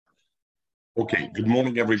Okay, good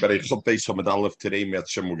morning, everybody. Chub Beis Amid Aleph. Today,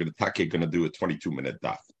 Metzhem, we're going to do a 22-minute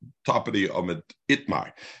daf. Top of the Amid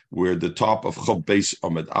Itmar. We're at the top of Chub Beis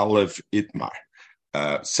Amid Aleph Itmar.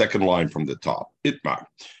 Second line from the top. Itmar.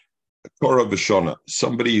 Korah Vishona.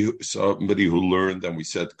 Somebody who learned, and we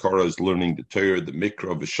said Korah is learning the Torah, the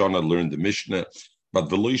Mikra. Vishona learned the Mishnah. But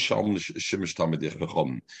but he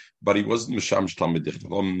wasn't Mishamish Talmidei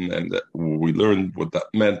Chacham, and we learned what that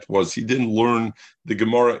meant was he didn't learn the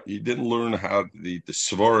Gemara, he didn't learn how the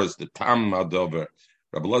Svaras, the Tam Adover.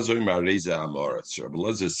 Rabbi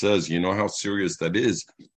Lezer says, you know how serious that is?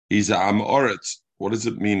 He's a Amoritz. What does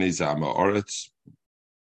it mean? He's a Amoritz.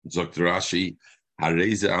 Dr. Rashi,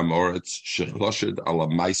 Hareze Amoritz, Shechloshed ala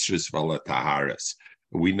Maestris vala Taharis.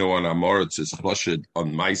 We know on Amoritz is chlushed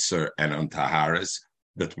on Meiser and on Taharis,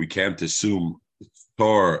 that we can't assume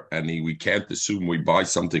Thor and we can't assume we buy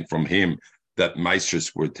something from him that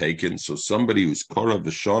Meisers were taken. So somebody who's Korah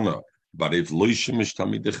Vishona, but if Loishimish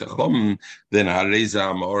Talmidei Chacham, then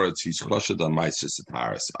Hareza Amoritz, he's chlushed on Meisers and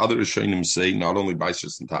Taharis. Other Rishonim say not only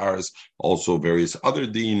Meisers and Taharis, also various other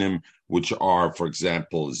dinim, which are, for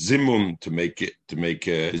example, zimun, to make a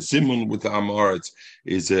zimun with Amoritz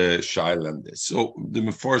is a shailand. So the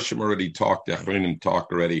Mefarshim already talked, the Achronim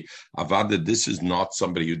talked already. Avada, this is not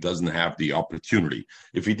somebody who doesn't have the opportunity.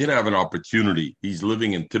 If he didn't have an opportunity, he's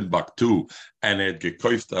living in Timbuktu and had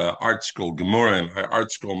gekoift art school Gemara and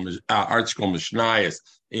art school Mishnayos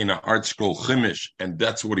in an art school Chimish, and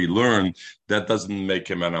that's what he learned. That doesn't make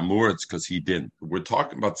him an Amoritz because he didn't. We're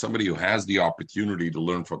talking about somebody who has the opportunity to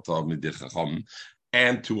learn from Talmidei Chacham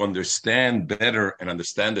and to understand better and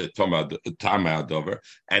understand the Tama Dover,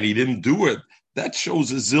 and he didn't do it. That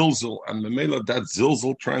shows a zilzal, and Memela, that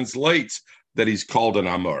zilzal translates that he's called an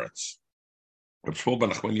Amoritz.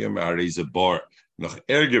 Is a bar. Noch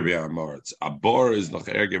erger wie Amoritz. A bar is noch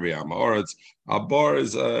erger wie Amoritz. A bar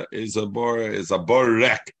is a bar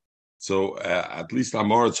wreck. So at least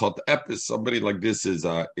Amoritz hot epis. Somebody like this is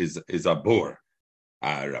a bar.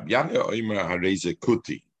 Rabbi Yana Oimer hareze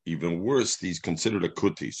kuti. Even worse, he's considered a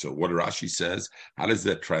kuti. So what Rashi says, how does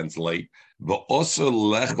that translate? Also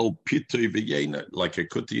lechel pitoi v'yena, like a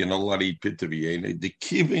kuti and Allah eat pitoi v'yena. The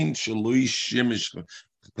kivin shalui shimish.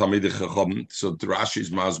 So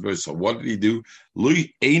Rashi's masber. So what did he do?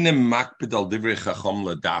 Lui einem makpid al divrei chacham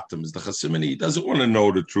ledatim. Is the Chasimini? He doesn't want to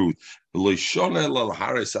know the truth. Why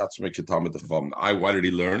did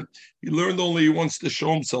he learn? He learned only he wants to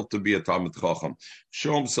show himself to be a talmid chacham.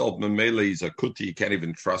 Show himself. Memela, he's a kuti. You can't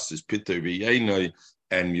even trust his pitei v'yenoi,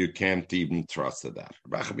 and you can't even trust that.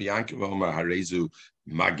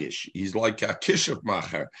 He's like a kishav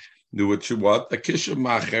macher. Do what a kishav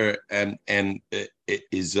macher and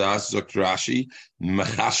is Dr. Rashi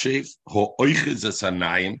machashev ho'oiches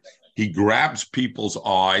asanayim. He grabs people's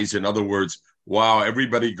eyes. In other words, wow,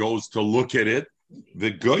 everybody goes to look at it.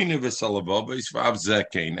 The goyne v'salavava is vav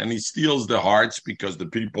zekein, and he steals the hearts because the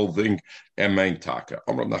people think emein taka.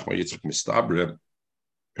 Amram Nachman Yitzchak mistabre.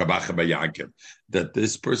 That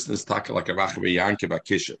this person is talking like a Yankiv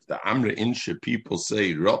Akishav. The Amra Insha people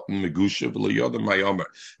say, Rotten Megushav Yodam Mayomer.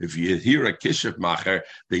 If you hear a Kishav Macher,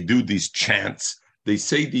 they do these chants, they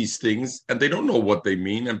say these things, and they don't know what they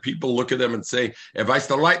mean. And people look at them and say, if I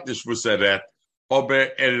still like this was eret, ober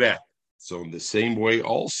eret. So in the same way,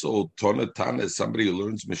 also, Tonatan is somebody who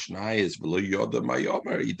learns Mishnah is Yodam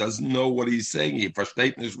Mayomer. He doesn't know what he's saying. He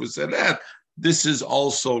versteht nicht was eret. This is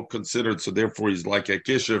also considered, so therefore he's like a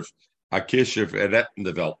kishiv eret in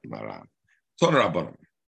the Welt. Ton Rabbanim.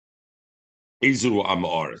 Ezu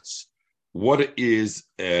Amoritz. What is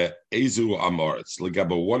Ezu Amoritz?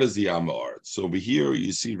 Legaba, what is the Amoritz? So over here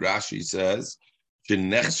you see Rashi says,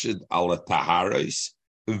 Shenechshed ala taharis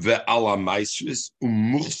ve'ala maisris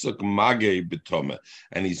umuchsak magei betome.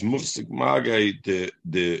 And he's muchsak magei de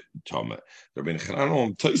tome. Rabbi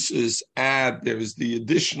Chanan Tosis add there's the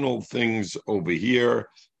additional things over here,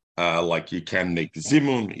 like you can make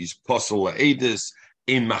zimun. He's posel edis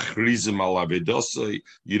in machrizim al avedosai.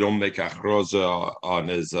 You don't make achroza on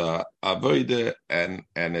his avodah and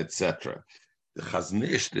etc. The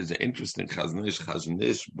Chaznish, there's an interesting Chaznish.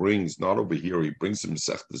 Chaznish brings, not over here, he brings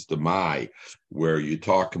himself this Demai, where you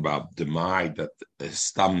talk about Demai, that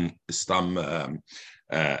stam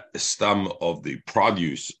of the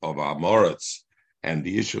produce of Amoritz, and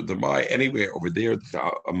the issue of Demai. Anyway, over there,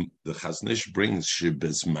 the Chaznish brings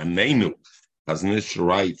Shibes Manenu. Chaznish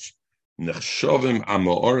writes, Nechshovim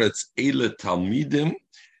Amoritz Ele Talmidim,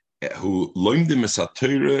 who loimdim es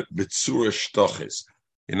ha-Torah b'tzura shtoches.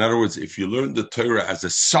 In other words, if you learn the Torah as a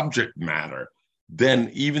subject matter, then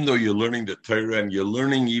even though you're learning the Torah and you're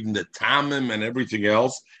learning even the Tamim and everything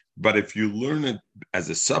else, But if you learn it as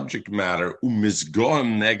a subject matter,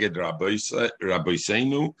 umizgoem neged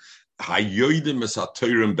rabbeinu, hayoidim es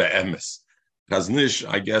hatorim be'emes. Chaznish,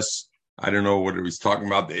 I guess, I don't know what he's talking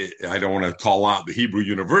about. I don't want to call out the Hebrew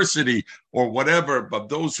University or whatever, but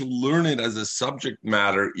those who learn it as a subject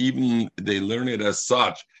matter, even they learn it as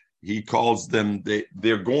such, he calls them,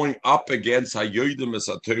 they're going up against hayoidim es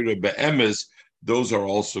hatorim be'emes. Those are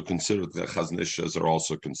also considered, the chaznishas are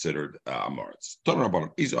also considered amarts. Talking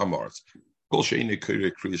about these amarts.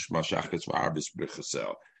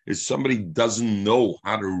 If somebody doesn't know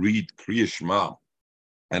how to read Kriya Shema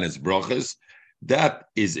and its brachas, that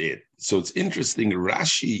is it. So it's interesting.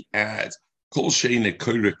 Rashi adds, Kol sheine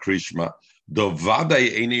koire Kriya Shema, do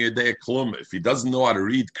vadai eine yedei klum. If he doesn't know how to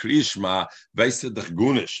read Kriya Shema, weißt du dich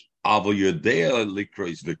gunish. In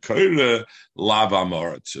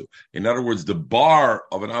other words, the bar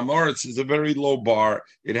of an amoritz is a very low bar.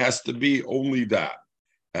 It has to be only that.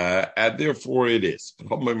 And therefore it is.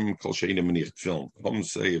 Some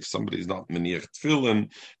say if somebody is not meniach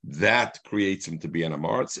tefillin, that creates him to be an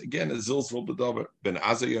amoritz. Again, a zilzvul bedover. Ben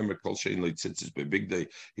azayim kol shein leitzitzis by big day.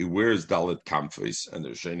 He wears dalet kamfis, and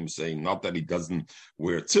they're saying not that he doesn't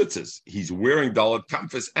wear tzitzis. He's wearing dalet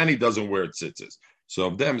kamfis and he doesn't wear tzitzis. So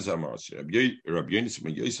of them is Amars. If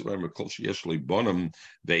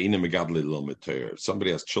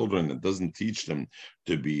somebody has children and doesn't teach them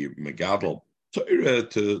to be megadol Torah,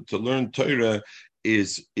 to learn Torah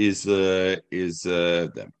is them.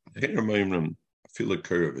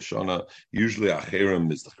 Usually a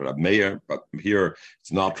harem is the Rab Meir, but here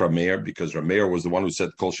it's not Rab Meir because Rab Meir was the one who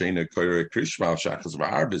said Kol Sheina Korah Krishma Shachas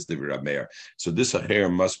V'Arb is the Rab Meir. So this a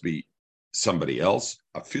harem must be somebody else.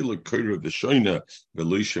 Now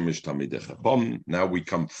we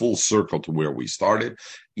come full circle to where we started.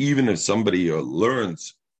 Even if somebody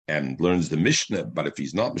learns the Mishnah, but if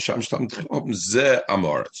he's not Misham Shtam Tchom, Ze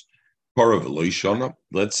Amoritz.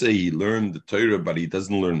 Let's say he learned the Torah, but he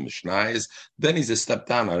doesn't learn Mishnayos, then he's a step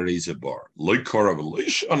down, a razor bar.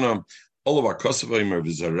 All of our Kosovim are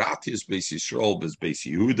Vizaratius, Beis Yisrael, Beis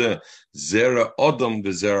Yehuda, Zera Odom,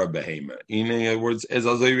 Vizera Behema. In other words, as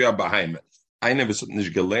Azevia Behema. I never said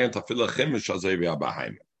nicht gelernt, afila chemisch Azevia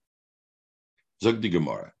Behema. Zog die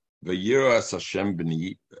Gemara. V'yira es Hashem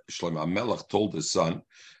b'ni, Shlomo HaMelech told his son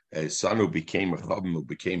who became a Chavim, who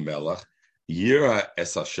became Melech, Yira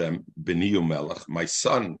es Hashem b'ni Melech, my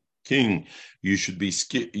son, king, you should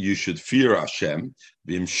fear Hashem,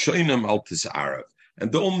 v'im shoinem al tis'arav. And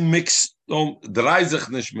don't drei sich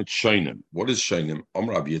nicht mit Shoinem. What is Shoinem?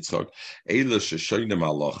 Rav Yitzchak, Eile she'shoinem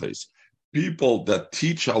halachos. People that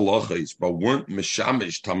teach halachos but weren't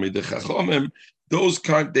mishamish Talmidei Chachamim, those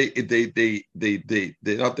kind they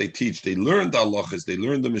teach. They learned the halachos, they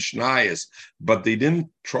learned the Mishnayos, but they didn't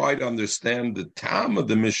try to understand the tam of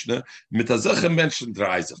the Mishnah. Mitazechem mentioned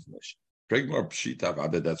drei sich nicht.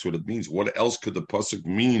 That's what it means. What else could the pasuk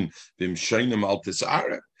mean? V'im shoinem al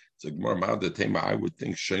tis'arav. I would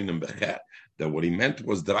think Shainim Bechet, that what he meant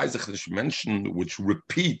was that Isaac mentioned, which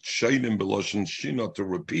repeat Shainim Beloshin Shina to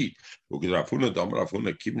repeat. A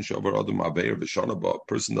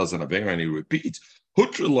person doesn't have air and he repeats.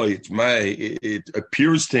 It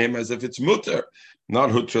appears to him as if it's mutter, not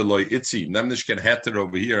hutreloi itzi. Nemnish can heter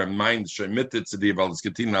over here and mind shemitet to the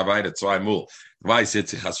valsketin avaida zweimul. Weiß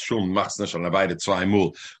jetzt ich has schon machs nicht an avaida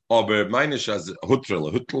zweimul. Aber meinish as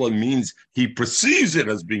hutreloi. Hutreloi means he perceives it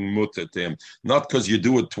as being mutter to him, not because you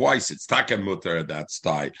do it twice. It's taka mutter at that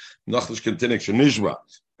style. Nachlish kentinik shenishva.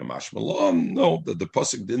 No, that the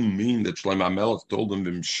pasuk didn't mean that Shlomo HaMelech told him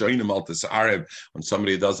Shoinem al tis'arav when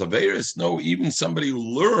somebody does Averis. No, even somebody who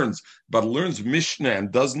learns Mishnah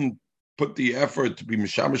and doesn't put the effort to be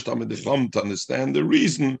Mishamish Talmidei Chacham to understand the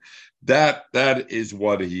reason, that is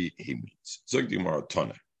what he means. Zog di Gemara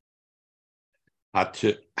Tana.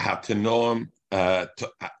 Hatanoam,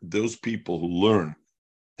 those people who learn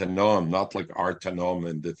Tanoam, not like our Tanoam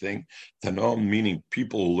and the thing. Tanoam meaning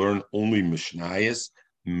people who learn only Mishnayos.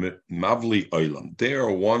 Mavli Olam. They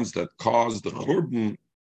are ones that cause the churban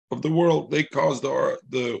of the world. They cause the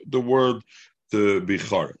world to be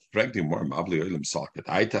churban. Frankly, more Mavli Olam Salket.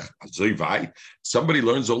 Somebody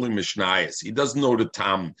learns only Mishnayos. He doesn't know the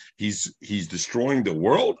Tam. He's destroying the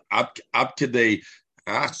world. So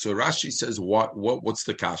Rashi says, what's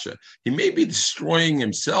the kasha? He may be destroying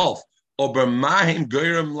himself. What are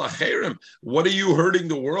you hurting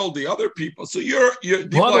the world, the other people? So you're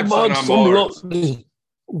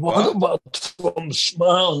what about from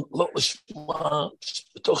Shema?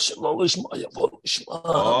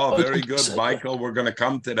 Oh, very good, Michael. We're going to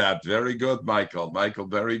come to that. Very good, Michael. Michael,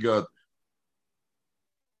 very good.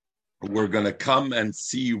 we're going to come and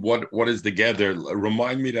see what is together.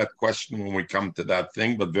 Remind me that question when we come to that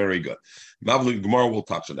thing, but very good. Mavli Gemara will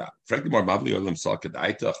touch on that. Frankly, more Mavli Olam Salkad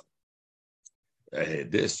Aitach.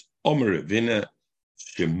 This Omer Vina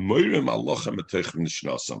Shemorim Alocha Metoichem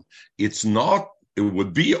Nishnasam. It's not. It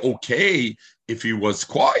would be okay if he was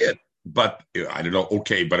quiet. But I don't know,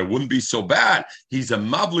 okay, but it wouldn't be so bad. He's a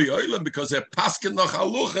Mavli Oilam because they're Paskin noch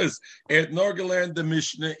Haluchas at Norgaland the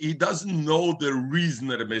Mishnah. He doesn't know the reason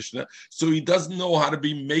of the Mishnah, so he doesn't know how to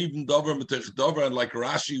be Maven Dover, Metech Dover, and like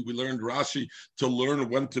Rashi, we learned Rashi to learn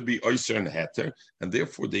when to be Oyser and Heter, and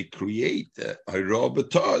therefore they create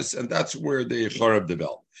Ayrobatos, and that's where the Charav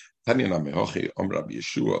developed. Tanya Namehochi, Rabbi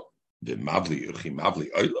Yeshua. The Mavli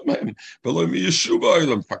Oilam, Yeshuva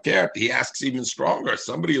Oilam Fakert. He asks even stronger.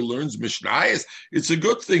 Somebody who learns Mishnayos, it's a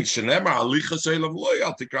good thing. Shenema Alichas Oilam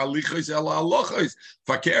Loyal Tikra Alichas Ela Alochas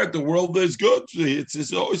Fakert. The world is good. It's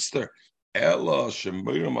his oyster. Ela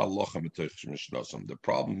Shemiram Alocha Metoich Mishnasam. The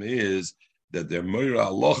problem is that they're Mira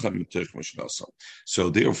Alocha Metoich Mishnasam. So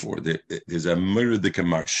therefore, there's a Mira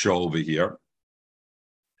Dikamarshal over here.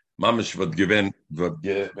 Mamish Vad given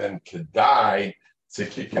Kedai. To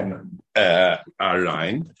kick in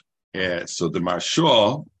Arain. So the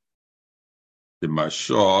Marshaw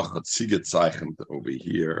Hatziget Zeichend over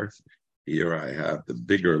here. Here I have the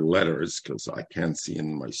bigger letters because I can't see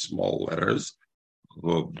in my small letters.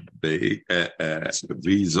 These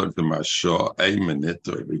are the Marshaw, a minute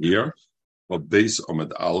over here. Base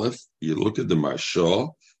Omid Aleph. You look at the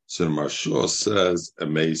Marshaw. So the Marshaw says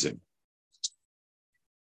amazing.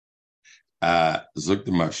 Zuk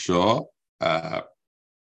the Marshaw.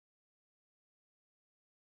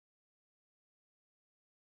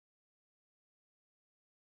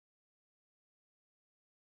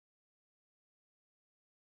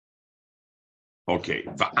 Okay,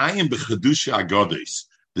 va'ayim b'chadusha agadis,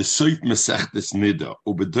 the soif mesechtes nida,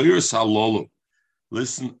 u'b'doyers halolu.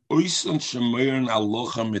 Listen, oisan shemayern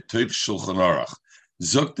alocha metoich shulchan aruch.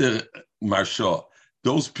 Zok Marsha,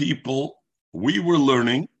 those people, we were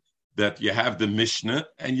learning that you have the Mishnah,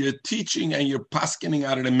 and you're teaching and you're paskening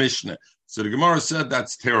out of the Mishnah. So the Gemara said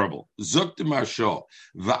that's terrible. Zok Marsha,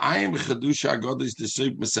 va'ayim b'chadusha agadis, the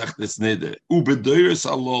soif mesechtes nida, u'b'doyers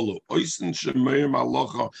halolu, oisan shemayern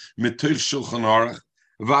alocha metoich shulchan aruch.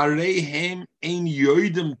 Varehem ein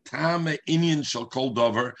yoidem tame inyan shall kol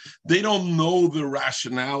dover. They don't know the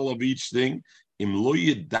rationale of each thing. Im lo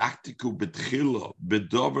yedaktiku betchila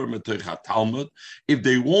bedover metoich Talmud. If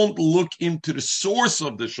they won't look into the source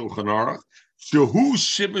of the Shulchan Aruch, shehu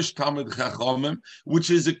shivish tamid chachamim, which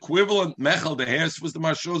is equivalent mechel. The hairs was the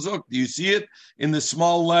mashozok. Do you see it in the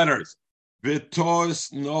small letters?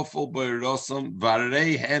 V'tos nofel b'rosam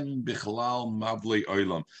varehem bichlal mavli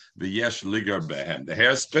oilam v'yesh ligar behem. The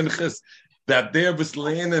hair Pinchas that there was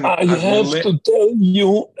laying. I have to tell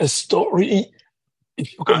you a story.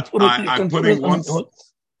 If you can put it, I'm putting one.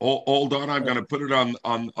 Hold on, I'm going to put it on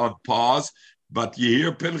pause. But you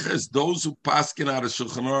hear Pinchas, those who paskin out of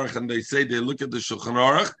Shulchan Aruch, and they say they look at the Shulchan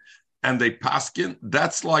Aruch and they paskin,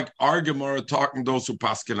 that's like our Gemara talking those who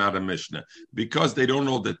paskin out of Mishnah, because they don't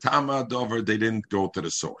know the Tama Dover, they didn't go to the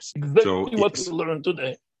source. Exactly so what we learned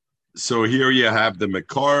today. So here you have the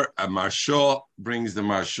Makar, a Marsha brings the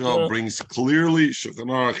Marsha, brings clearly Shulchan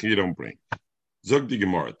Aruch you don't bring. Zog the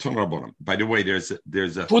Gemara, Ton. By the way, there's a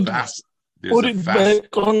fast. Put it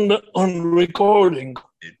back on recording.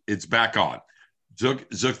 It's back on. Zug,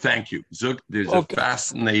 thank you. Zug, there's a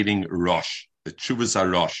fascinating Rosh, the Chuvas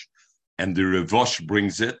HaRosh, and the Revosh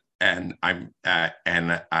brings it, and the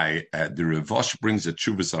Revosh brings the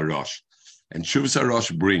Chuvas HaRosh, and Chuvas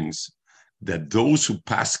HaRosh brings that those who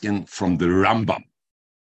paskin from the Rambam,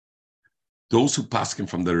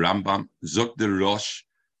 Zug the Rosh,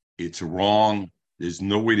 it's wrong. There's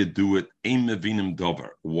no way to do it. Ein mevinim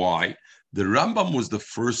dover. Why? The Rambam was the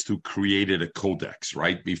first who created a codex,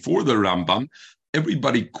 right? Before the Rambam,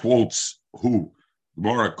 everybody quotes who?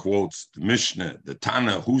 Gemara quotes the Mishnah, the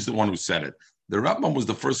Tana. Who's the one who said it? The Rambam was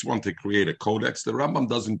the first one to create a codex. The Rambam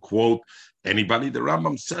doesn't quote anybody. The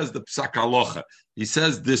Rambam says the Psak Halacha. He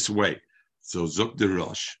says this way. So Zuk the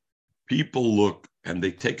Rosh, people look and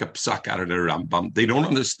they take a psak out of the Rambam. They don't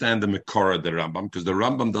understand the Makar of the Rambam because the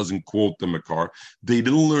Rambam doesn't quote the Makar. They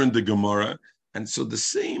didn't learn the Gemara. And so the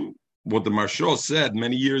same, what the Marsha said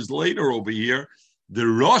many years later over here, the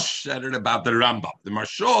Rosh said it about the Rambam. The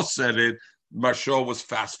Marsha said it. Marsha was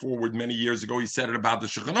fast forward many years ago. He said it about the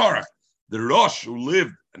Shulchan Aruch. The Rosh, who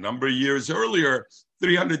lived a number of years earlier,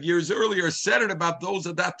 300 years earlier, said it about those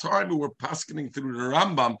at that time who were paskening through the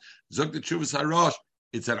Rambam. Zok the Chuvas HaRosh,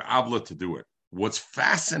 it's an avla to do it. What's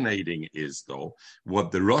fascinating is, though,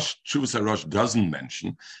 what the Rosh Tshuvas HaRosh doesn't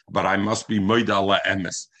mention, but I must be Moida La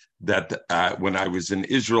Emes, that when I was in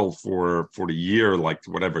Israel for the year,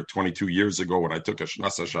 22 years ago, when I took a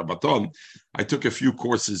Shnasa Shabbaton, I took a few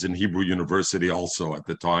courses in Hebrew University also at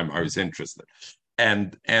the time. I was interested.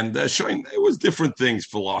 And showing it was different things,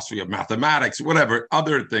 philosophy of mathematics, whatever,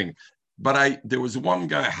 other thing. But there was one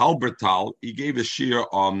guy, Halbertal, he gave a shir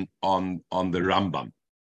on the Rambam.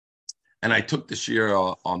 And I took the shir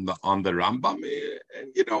on the Rambam,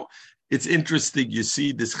 and it's interesting. You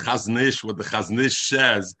see this Chaznish, what the Chaznish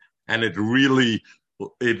says, and it really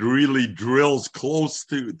drills close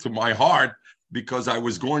to my heart, because I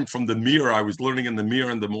was going from the mirror. I was learning in the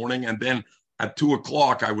mirror in the morning, and then at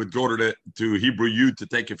 2:00 I would go to Hebrew U to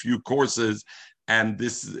take a few courses. And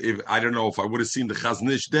I don't know if I would have seen the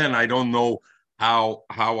Chaznish then. I don't know how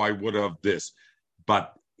I would have this,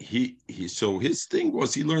 but. So his thing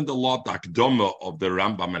was he learned a lot Akdoma of the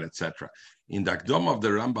Rambam and etc. In the Akdoma of the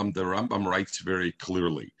Rambam writes very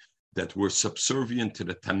clearly that we're subservient to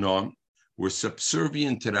the Tanon, we're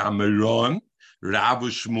subservient to the Amiron, Rav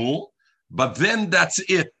Shmuel, but then that's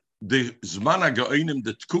it. The Zman HaGa'onim,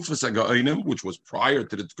 the Tkufas HaGa'onim, which was prior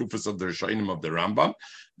to the Tkufas of the Rishonim of the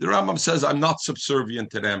Rambam says, I'm not subservient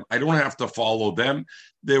to them. I don't have to follow them.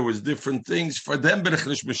 There was different things for them, but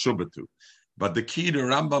But the key to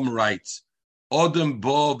Rambam writes, Odem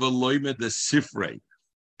bo v'loime the Sifrei.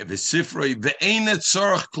 The Sifrei, ve'enet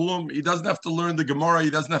tzarach klum. He doesn't have to learn the Gemara. He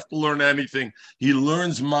doesn't have to learn anything. He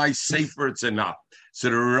learns my Sefer, it's enough. So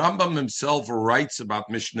the Rambam himself writes about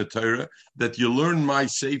Mishnah Torah that you learn my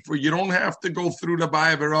Sefer. You don't have to go through the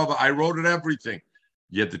Baya V'Rava. I wrote it everything.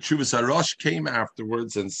 Yet the Tshuvas HaRosh came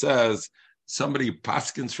afterwards and says, somebody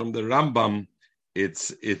paskins from the Rambam,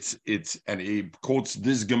 it's and he quotes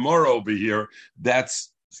this Gemara over here.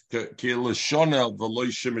 That's Keleshona v'loy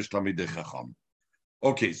shemish tamidei chacham.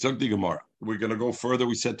 Okay, so the Gemara. We're going to go further.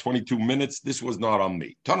 We said 22 minutes. This was not on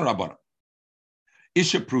me. Tan Rabbana.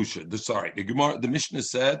 Isha Prusha. The Gemara, the Mishnah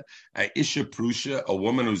said, Isha Prusha, a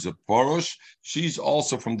woman who's a Porosh, she's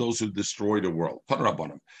also from those who destroy the world. Tan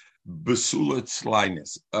Rabbana. Besula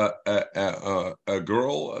Tzlainis, a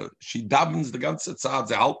girl, she davens the ganze Zeit,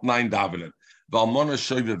 sie halt nein davenen. Valmona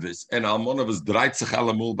Shoivavis, and Almona was dreizig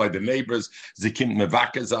alamul by the neighbors, ze kind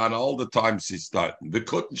mevakas on all the time she's starting. The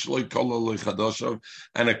cotton shloi kololoi chadoshav,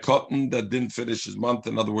 and a cotton that didn't finish his month.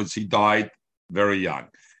 In other words, he died very young.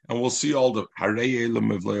 And we'll see all the harei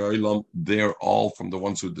elam of le'olam, they're all from the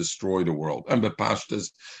ones who destroy the world. And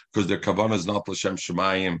bepashtas, because their kavanah is not l'shem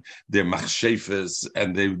shemayim, they're machshefes,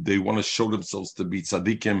 and they want to show themselves to be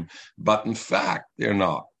tzaddikim, but in fact, they're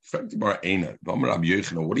not. What are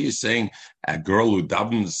you saying? A girl who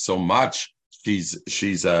davens so much, she's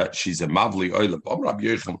a mavli oilam.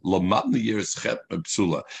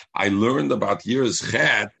 I learned about years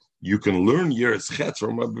chet. You can learn years chet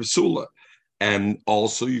from a besula, and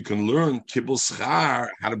also you can learn kibbul schar,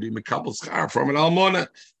 how to be mekabel schar from an almona.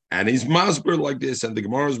 And he's masber like this, and the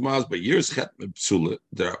Gemara is masber. Years chet psula.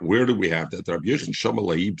 Where do we have that? Rabbi Yechon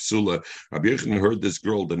Shamalai psula. Rabbi Yechon heard this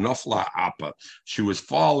girl, the Nafla Appa. She was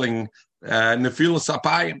falling nefilas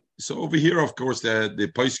apayim. So over here, of course,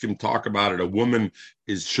 the poskim talk about it. A woman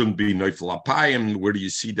shouldn't be neifel apayim. Where do you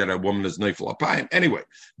see that a woman is neifel apayim? Anyway,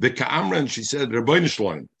 the Ka'amran, she said, Rabbeinu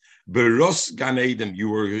Shloim, Beros Gan Eden, you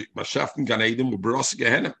were Bashaften Gan Eden, Beros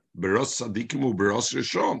Gehenim. Beros Sadikim uBeros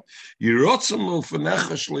Rishon. Yirotzim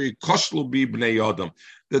Ufenechashli Koshlu Bi Bnei Adam.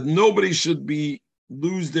 That nobody should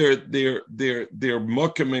lose their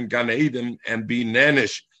mukim in Gan Eden and be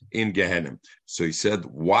nanish in Gehenim. So he said,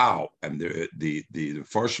 "Wow!" And the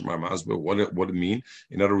Farshim Amazba, what it mean?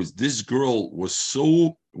 In other words, this girl was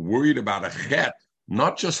so worried about a chet,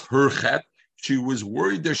 not just her chet. She was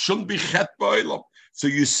worried there shouldn't be chet ba'olam. So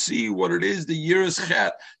you see what it is, the year's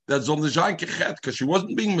chet, that's on the Janke chet, because she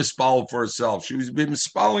wasn't being mispal for herself. She was being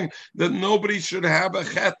mispaling that nobody should have a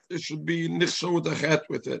chet. There should be nichso with a chet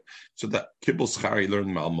with it. So that kibbul schari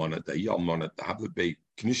learned malmona, the almona, the habbe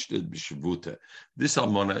knishted b'shavuta. This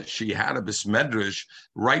almona, she had a besmedrash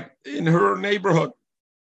right in her neighborhood.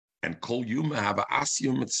 And Kol Yuma have a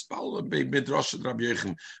Asiyum Mitzpala Midrash Rabbi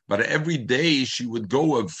Yechon. But every day she would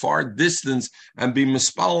go a far distance and be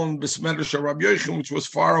Mispal and Besmedrash Rabbi Yechon, which was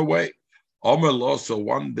far away. Omer Lo, so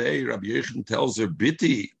one day Rabbi Yechon tells her,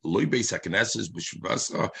 Biti, Loi Beis HaKnesses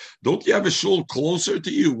B'Shvasa, don't you have a shul closer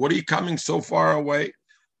to you? What are you coming so far away?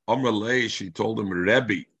 Omer Le, she told him,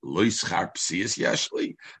 Rebbe, Loi Schar Psias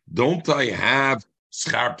Yashli, don't I have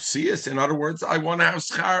Schar Psias? In other words, I want to have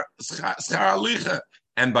Schar Alicha.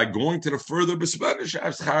 And by going to the further besmedrash, I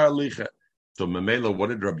have schar alicha. So Memela, what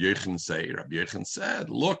did Rabbi Yechon say? Rabbi Yechon said,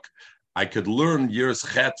 look, I could learn Yiras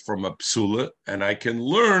Chet from a psula, and I can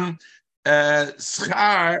learn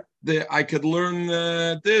schar. I could learn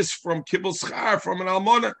this from kibbutz schar from an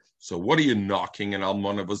almana. So what are you knocking? An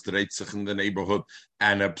almana was dreitzig in the neighborhood,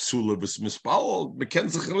 and a psula was mispal. We can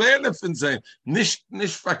sich lernen von sein. Nicht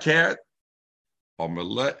verkehrt.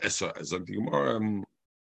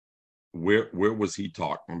 Where was he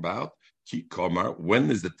talking about?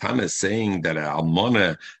 When is the Tana saying that an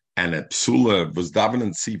almana and a psula was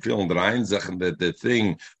davening sifil and reinzachen that the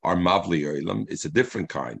thing are mavli oilam? It's a different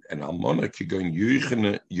kind. And almana could go in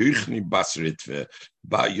yochni basritve,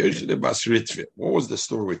 ba yochni basritve. What was the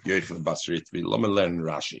story with yochni basritve? Let me learn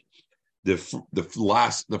Rashi. The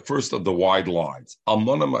first of the wide lines.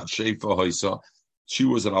 Almana matshefa hoisa. She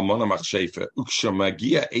was an almana machshefa.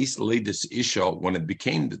 Ukshamagia ace ladis isha, when it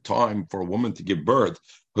became the time for a woman to give birth,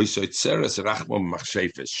 she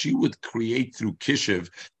would create through kishiv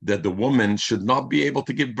that the woman should not be able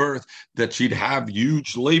to give birth, that she'd have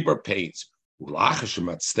huge labor pains. When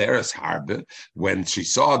she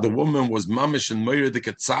saw the woman was mamish and meir the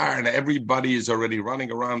katzar, and everybody is already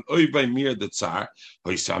running around oy by mir the tsar,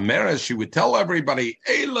 she would tell everybody,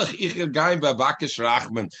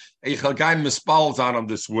 mispals on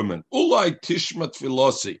this woman. Ulai tishmat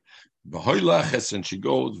filosi. And she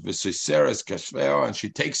goes, and she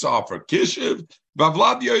takes off her kishiv,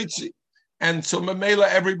 and so Mamela,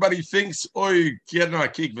 everybody thinks,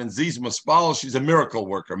 she's a miracle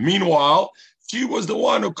worker. Meanwhile, she was the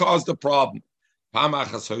one who caused the problem.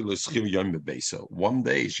 One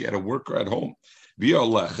day she had a worker at home.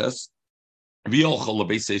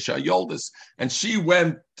 And she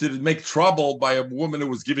went to make trouble by a woman who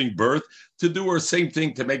was giving birth to do her same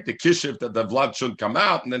thing to make the kishiv that the blood should come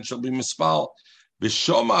out and then she'll be mispal.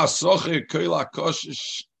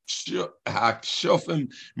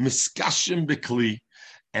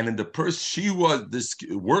 And in the this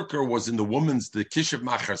worker was in the kishiv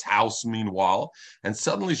macher's house, meanwhile, and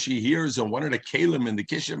suddenly she hears on one of the kalim in the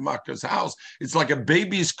kishiv macher's house, it's like a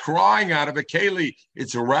baby's crying out of a keli.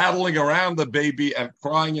 It's rattling around the baby and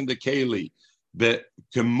crying in the keli. Like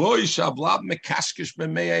a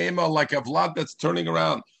vlad that's turning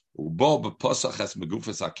around.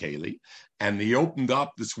 And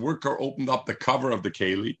this worker opened up the cover of the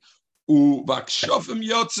keli. And the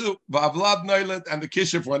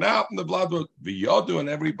kishif went out, and the blood was v'yodu, and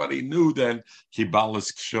everybody knew then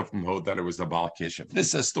that it was the bal kishif. This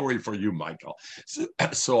is a story for you, Michael.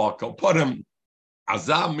 So I'll put him.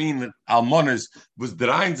 Azam mean almonas was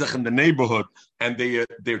dreinzach in the neighborhood, and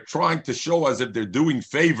they're trying to show as if they're doing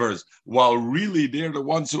favors, while really they're the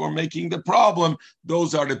ones who are making the problem.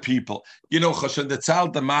 Those are the people. Choshen the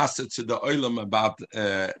tzal the master to the oilam about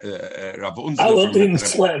Rav Unzler.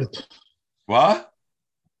 Aladdin's lamp. What?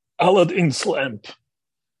 Aladdin's lamp.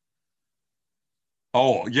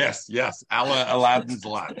 Oh yes, Aladdin's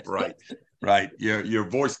lamp. Right. Your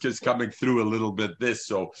voice is coming through a little bit.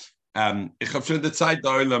 Ich habe schon die Zeit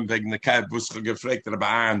der Eulam wegen der Kai Busche gefragt,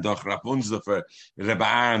 Rebaan, doch Rav Unzler für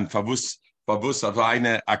Rebaan, Favus,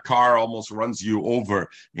 a car almost runs you over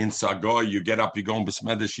in Sagoy, you get up, you go in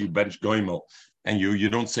Besmedish, you bench Goimel, and you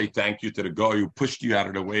don't say thank you to the guy who pushed you out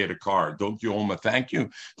of the way of the car. Don't you owe him a thank you?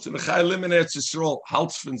 So the Chai eliminates Yisrael,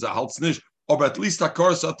 halts finza, halts nish, or at least a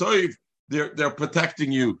car satoiv, they're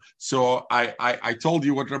protecting you. So I told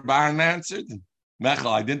you what Rebaan answered. Mechel,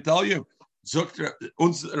 I didn't tell you. Rab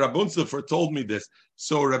Unzler told me this.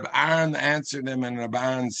 So Rab Aaron answered him, and Rab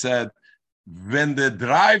Aaron said, when the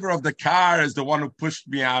driver of the car is the one who pushed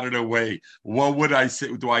me out of the way, what would I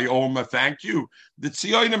say? Do I owe him a thank you? The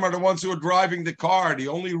Tziyonim are the ones who are driving the car. The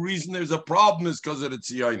only reason there's a problem is because of the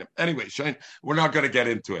Tziyonim. Anyway, Shane, we're not going to get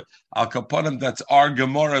into it. Al Kapanim, that's our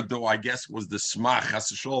Gemara, though I guess was the Smach,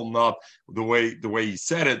 Hasashol, not the way he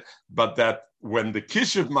said it, but that when the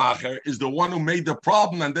kishiv macher is the one who made the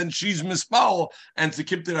problem, and then she's mispal and to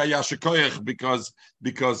keep the ayashikoyach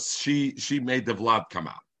because she made the vlad come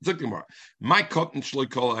out. My cotton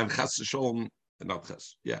shloikol and chas shalom, not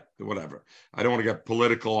chas, whatever. I don't want to get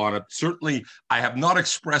political on it. Certainly, I have not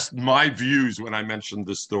expressed my views when I mentioned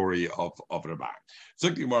the story of Rabbi.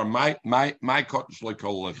 My cotton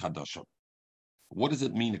shloikol chadashim. What does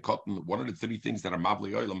it mean, a cotton? One of the three things that are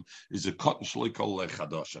mavli oilam is a cotton shloikol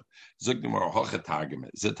chadasha. Zogdimar hochetagim.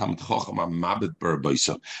 Zet hamet chochem a mabit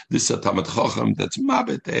berabosav. This is a tamet chochem that's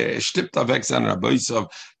mabit shtipt avek zan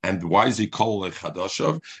rabosav. And why is he called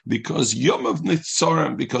chadashav? Because yom of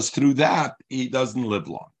nitzorim. Because through that he doesn't live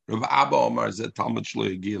long. Rav Abba Omar said Talmud shlo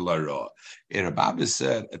yagi l'ara. Rav Abba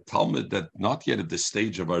said a Talmud that not yet at the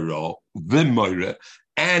stage of ara v'moire.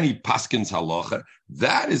 And he paskins halacha.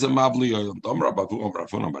 That is a mavli oilam.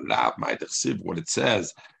 What it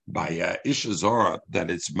says by Isha Zora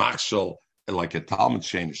that it's machshel like a Talmud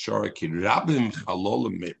Shein Shara ki Rabim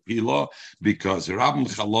Chalolim Mepila, because Rabim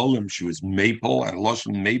Chalolim, she was maple, and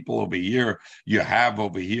Lashon maple over here, you have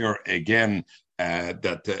over here again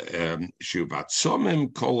that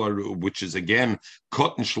Shuvatsomim Kolaru, which is again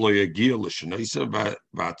Cotton Shloyagil Shanaisa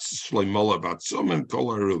Shloimola Vatsomim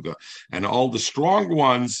Kolaruga, and all the strong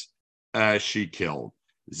ones she killed.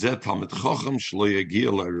 Zet Talmid Chacham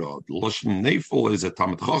Shloyagil Arod. Lashon Nefel is a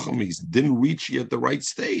Talmid Chacham. He didn't reach yet the right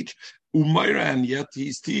stage. Umayra, and yet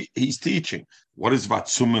he's teaching. What is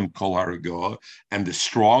Vatsumim Kol Haragoa? And the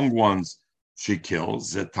strong ones she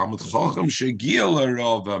kills. Zet Talmid Chacham Shegil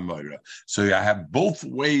Arod Umayra. So I have both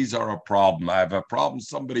ways are a problem. I have a problem,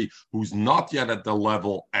 somebody who's not yet at the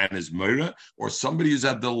level and is Meira, or somebody who's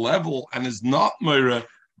at the level and is not Meira.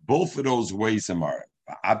 Both of those ways are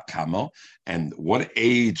Ad Kama, and what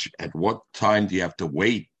age, at what time do you have to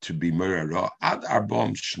wait to be Merara? Ad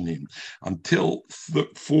Arbam Shnim, until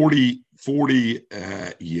 40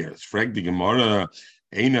 years. Frag the Gemara,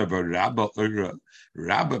 Eina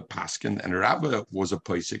Rabba Paskin, and Rabba was a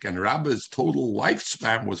Pesach, and Rabba's total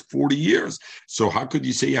lifespan was 40 years. So how could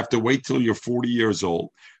you say you have to wait till you're 40 years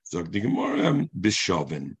old? So the Gemara,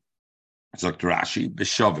 Bishavin. Sagt Rashi,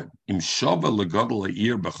 Beshavin. Im Shava legadol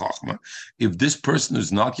ha'ir b'chachma. If this person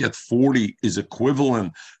who's not yet 40 is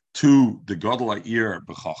equivalent to the gadol ha'ir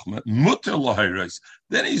b'chachma, muter lahiris,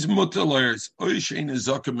 then he's muter lahiris. Oishein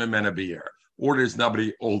ezakim memena b'ir. Or there's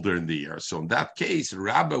nobody older in the year. So in that case,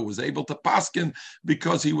 Rabbi was able to paskin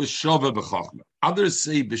because he was shava b'chachma. Others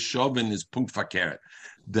say Beshavin is punkt fakeret,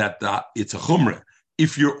 that it's a chumrah.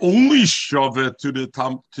 If you're only shava to the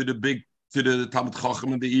Talmid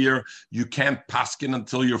Chacham in the year, you can't paskin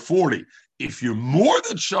until you're 40. If you're more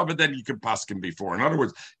than Shabbat, then you can paskin before. In other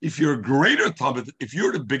words, if you're a greater Talmid, if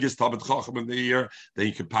you're the biggest Talmid Chacham in the year, then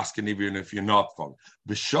you can paskin even if you're not from.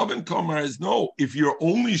 The Shabbat Kamar is no. If you're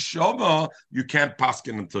only Shabbat, you can't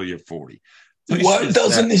paskin until you're 40. Why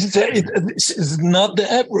doesn't he say this is not the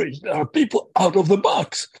average? There are people out of the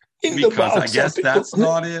box. Because I guess that's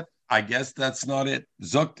not it.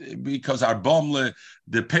 Because our bomb,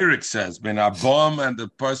 the Perik says, Ben our bomb, and the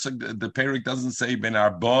Perik doesn't say Ben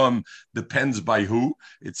our bomb, depends by who.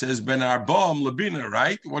 It says Ben our bomb, Labina,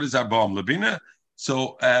 right? What is our bomb, Labina?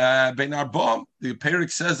 So Ben our bomb, the Perik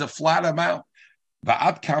says a flat amount.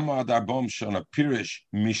 Ba'ad kama ad arbam shana pirish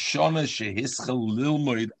mishana shehischel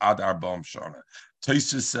lilmoid ad arbam shana.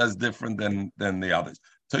 Tosfos says different than the others.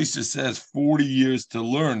 Tosfos says 40 years to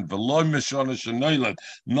learn,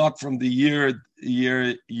 not from the years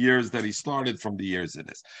that he started, from the years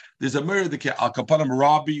it is. There's a mirror that Al Kapanim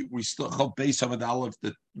Rabbi, we still have base of Aleph,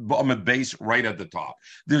 the bottom base right at the top.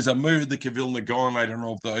 There's a mirror that Vilna Gaon. I don't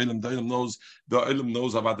know if the Olam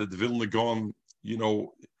knows about the Vilna Gaon,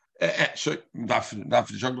 but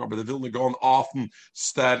the Vilna Gaon often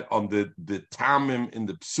stat on the tamim in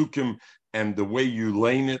the psukim and the way you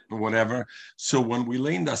lane it and whatever. So when we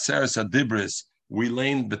lane the Aseres Adibris, we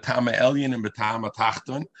lane Betama Elyon and Betama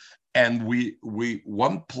Tachton, and we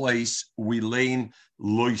one place we lane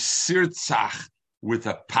Loisirtzach with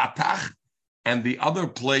a patach, and the other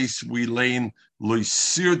place we lane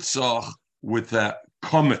Loisirtzach with a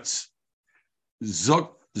komets.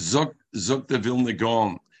 Zok the Vilna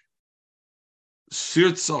Gaon.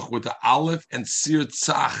 Sirtzach with the aleph and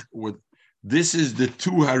Sirtzach with. This is the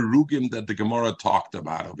two harugim that the Gemara talked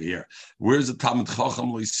about over here. Where's the Talmid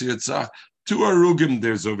Chacham Sirtzach? Two harugim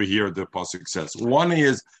there's over here, the pasuk says. One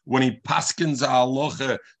is when he paskins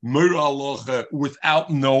halacha, mur halacha without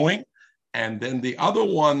knowing, and then the other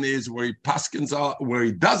one is where he paskins where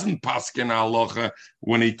he doesn't paskin halacha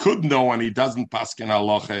when he could know and he doesn't paskin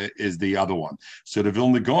halacha is the other one. So the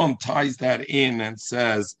Vilna Gaon ties that in and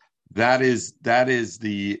says that is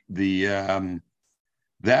the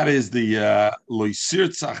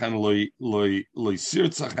loisirtzach and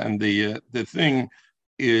loisirtzach, and the thing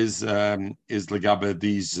is legabe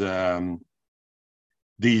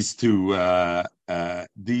these two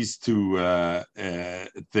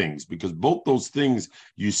things, because both those things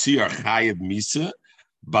you see are chayav misa,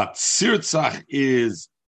 but sirtzach is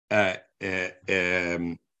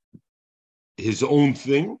his own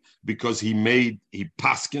thing because he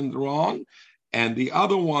paskined wrong. And the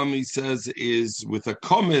other one, he says, is with a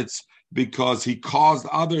komets because he caused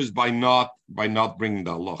others by not bringing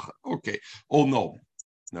the halacha. Okay. Oh, no.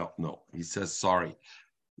 He says, sorry.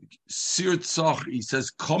 Sirtzach, he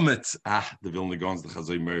says, komets. The Vilna Gaon's the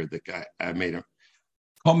Chazay Meir that I made him.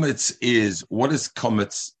 Komets is, what is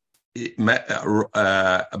komets?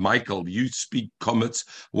 Michael, you speak komets.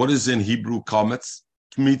 What is in Hebrew komets?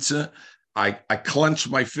 Kmitza. I clench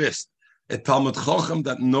my fist. A Talmud Chochem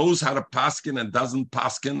that knows how to paskin and doesn't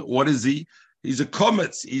paskin. What is he? He's a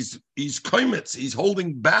kometz. He's kometz. He's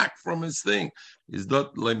holding back from his thing. Is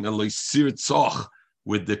not like sirit soch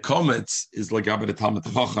with the kometz is like a Talmud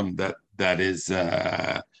Chochem that is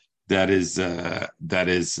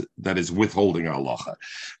withholding halacha.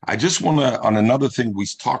 I just want to, on another thing we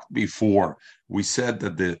talked before, we said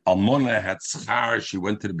that the almona had schar, she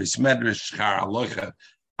went to the bismedrish schar halacha.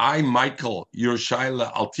 Michael, your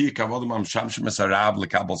shaila alti kavod am shamshim esarav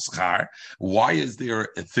lekabel schar. Why is there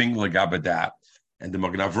a thing legabe that? And the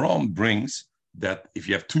Magen Avraham brings that if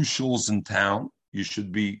you have two shuls in town, you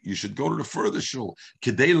should go to the further shul.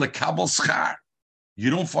 Kedei lekabel schar. You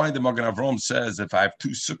don't find the Magen Avraham says if I have two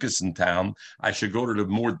sukkahs in town, I should go to the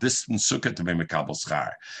more distant sukkah to be mekabel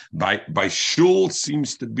schar. By shul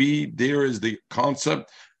seems to be there is the concept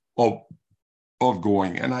of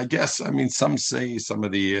going, and I guess some say some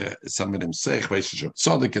of them say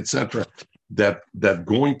tzaddik etc. that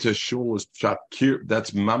going to shul is that's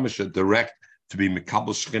mamish direct to be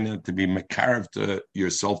mekabel shchina, to be mekarev to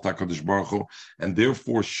yourself, HaKadosh Baruch Hu, and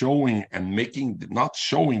therefore showing and making the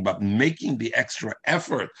extra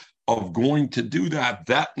effort of going to do that.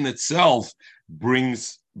 That in itself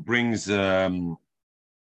brings the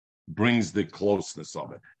closeness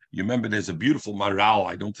of it. You remember, there's a beautiful maral.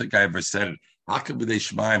 I don't think I ever said it. Zok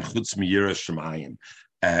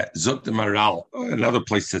the Maral, another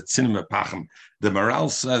place that Cinema Pachem. The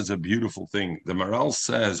Maral says a beautiful thing. The Maral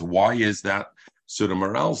says, why is that? So the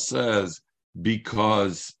Maral says,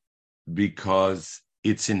 because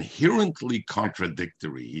it's inherently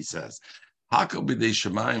contradictory, he says. Hakal b'dei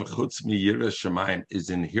shemayim chutz miyira shemayim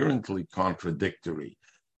is inherently contradictory,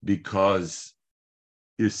 because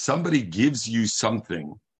if somebody gives you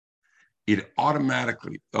something, it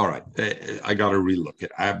automatically, all right, I got to relook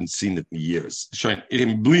it. I haven't seen it in years. I'm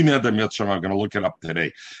going to look it up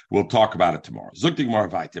today. We'll talk about it tomorrow. Zukti Gemara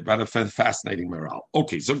Vaita, about a fascinating moral.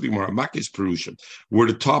 Okay, Zukti Gemara, Makis Perushim. We're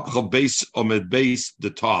the top of base,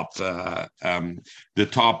 the top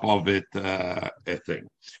of it, thing.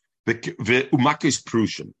 The umakis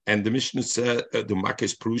prushim, and the Mishnah said the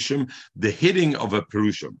umakis prushim, the hitting of a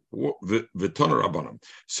prushim, the toner abanam.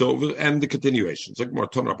 So and the continuation. It's like more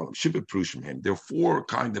toner abanam. Shiva prushim him. There are four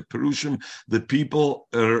kind of prushim. The people,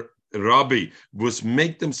 Rabbi, was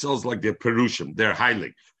make themselves like they're perushim. They're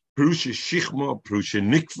highly. Perusha shichma, perusha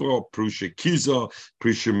nikva, perusha kiza,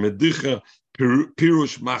 perusha medicha,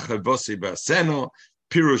 pirush machavasi basena.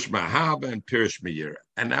 Pirush Mahab and Pirush Meir.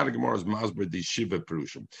 And now the Gemara is Masber the Shiva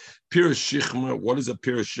Pirushim. Pirush Shichma, what is a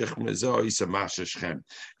Pirush Shichma? He's a Masha Shchem.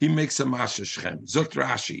 He makes a Masha Shchem. Zot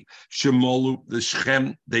Rashi, Shemolu, the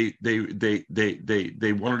Shchem, they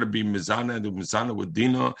wanted to be Mizana with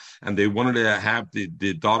Dina, and they wanted to have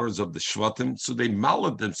the daughters of the Shvatim, so they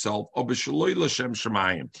malad themselves, Obishaloi Lashem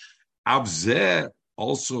Shemayim. Avzeh,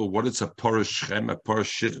 also, what is a parish shchem, a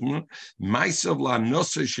parish shichm? Ma'asav la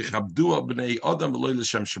nosei shechabdua b'nei adam v'lo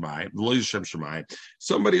l'shem shemayim.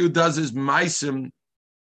 Somebody who does his ma'asim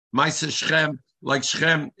shchem, like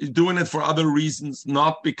shchem, is doing it for other reasons,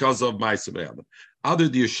 not because of ma'asim adam. Other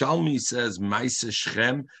the Yerushalmi says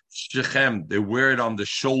ma'asim shchem. They wear it on the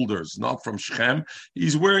shoulders, not from shchem.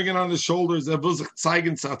 He's wearing it on the shoulders.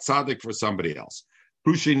 Zeigen tzaddik for somebody else.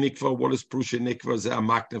 Prushe Nikva, what is Prushe Nikva? Ze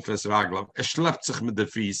Maknefes Raglav. Schleppt sich mit der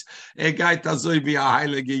Fies. Geht also wie ein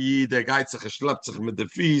heiliger Jid. Schleppt sich mit der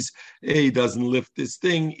Fies. He doesn't lift this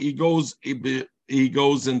thing. He goes in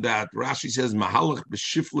that. Rashi says, Mahalach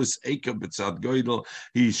b'shiflis eka b'tzad goydel.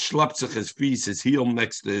 He schleppt sich his feet, his heel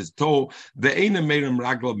next to his toe. The ene merim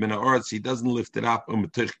Raglav min ha'aretz. He doesn't lift it up.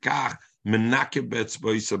 Kach. And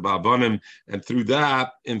through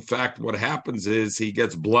that, in fact, what happens is he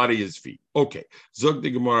gets bloody his feet. Okay. Zog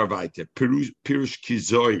the Gemara Vaite. Pirush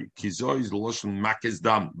kizoi. Kizoi is loshon makes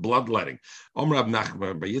dam, bloodletting. Omrav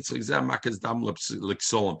Nachman, by Yitzchak zeh makes dam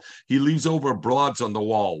liksolim. He leaves over bloods on the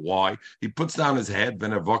wall. Why? He puts down his head,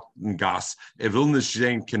 ben avokten gas. Evil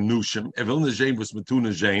neshein kenushim. Evil neshein was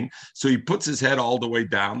metuna shein. So he puts his head all the way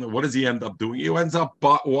down. And what does he end up doing? He ends up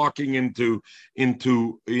walking into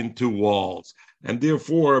walls. And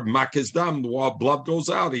therefore, Makisdam, the wall, blood goes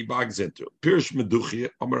out, he bogs into it. Pirish Meduchi,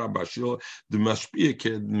 Amar Abashil, the Mashpia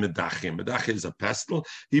kid Medachim. Medach is a pestle.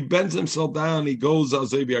 He bends himself down, he goes,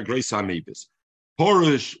 Azebia Grace Hanibis.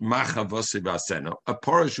 Porish Machavasi Baseno, a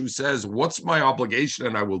Porish who says, what's my obligation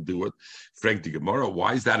and I will do it. Frank de Gemara,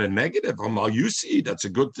 why is that a negative? You see, that's a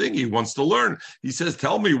good thing. He wants to learn. He says,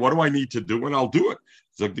 tell me, what do I need to do and I'll do it.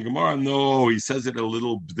 Zok the Gemara, no, he says it a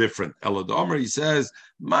little different. Eladomer, he says,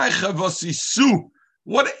 my chavasi su.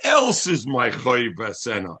 What else is my choy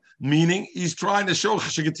v'sena? Meaning, he's trying to show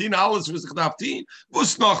shegetin alles was ich darf tun.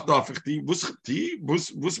 Was noch darf ich tun?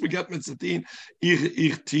 Was we get mit zetin?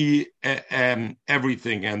 Ich ti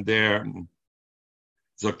everything and there.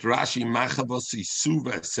 Sagt Rashi, machavos isu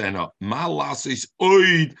v'sena. Malas is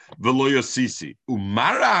oid v'loyosisi.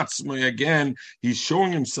 Umaratzmoi again. He's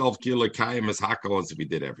showing himself kilakayim as hakol as if he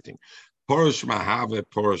did everything. Porosh mahave,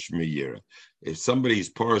 porosh meyira. If somebody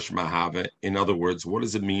is porosh mahava, in other words, what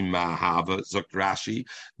does it mean mahava? Zok Rashi,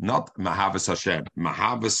 not mahavas Hashem,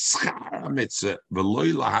 mahavas schar mitzvah,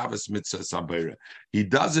 v'loy lahavas mitzvah sabera. He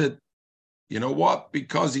does it, you know what?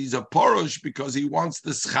 Because he's a porosh, because he wants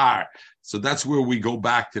the schar. So that's where we go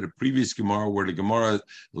back to the previous Gemara, where the Gemara,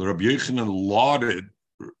 Rabbi Yochanan lauded,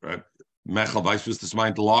 Mechel Weiss was this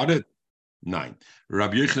mind lauded? 9.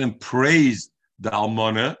 Rabbi Yochanan praised the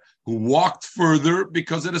almana, who walked further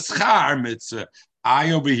because of the schar mitzvah.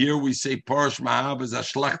 I over here, we say Porosh Mahav is a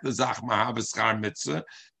schlechte Zach Mahav is schar mitzvah.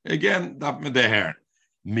 Again, that me the hair.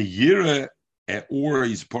 Meyira, or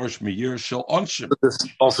he's Porosh Meyira shall onshim.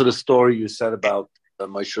 Also the story you said about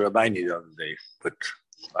Moshe Rabbeinu the other day with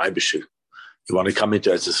Eibushu. You want to come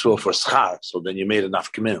into as a soul for schar, so then you made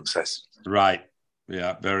enough commitment, says. Right.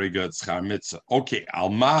 Yeah, very good. Schar mitzvah. Okay,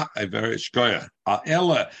 Alma, I very shkoyach.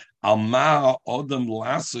 Ella, Alma Odom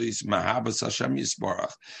Lasois Mahabas Hashem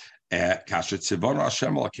Yisborach. Kasher Tzivon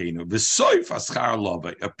Hashem Lakeinu. V'soif Aschar Love.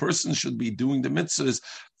 A person should be doing the mitzvahs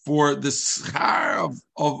for the schar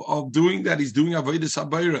of doing that. He's doing Avodas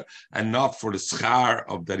Habayra, and not for the schar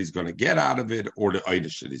of that he's going to get out of it or the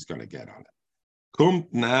Eidish that he's going to get on it. Come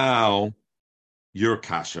now. Your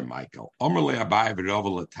kasha, Michael. Don't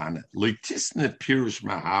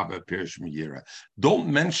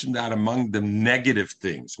mention that among the negative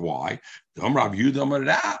things. Why? Doing a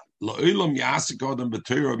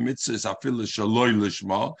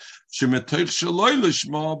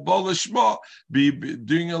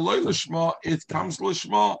loylishma, it comes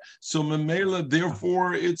lishma. So memela,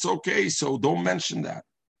 therefore, it's okay. So don't mention that.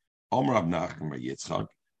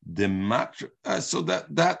 So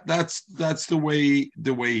that's the way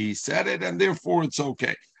he said it, and therefore it's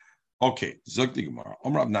okay. Okay, Zog the Gemara.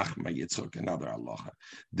 Rav Nachman Yitzchak, another halacha.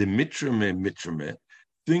 The mitrame,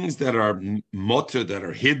 things that are motor, that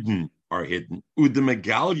are hidden. Ude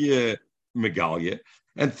megalye,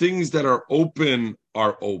 and things that are open.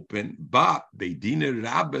 But beidine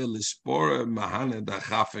rabbe lispora mahane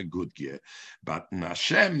dachafe gudge. But in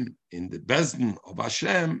Hashem, in the bezdin of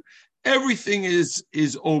Hashem, everything is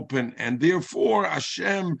open, and therefore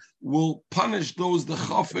Hashem will punish those the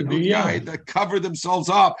chafed that cover themselves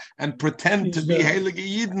up and pretend to be heilige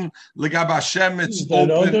Yidden. Legab Hashem, it's open.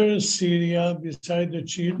 That other Syria beside the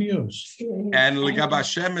Cheerios. And Legab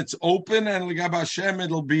Hashem, it's open, and Legab Hashem,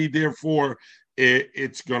 it'll be therefore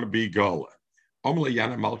it's going to be Gola.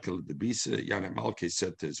 Yana Malke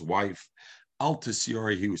said to his wife,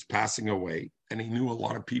 Al-Tasiori, he was passing away, and he knew a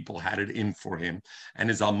lot of people had it in for him, and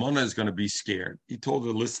his almana is going to be scared. He told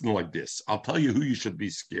her, listen like this, I'll tell you who you should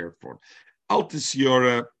be scared for.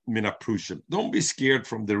 Al-Tasiora mina prushim. Don't be scared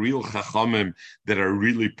from the real chachamim that are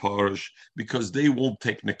really parish, because they won't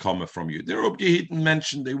take nekama from you. They're Yehidin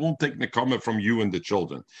mentioned, they won't take nekama from you and the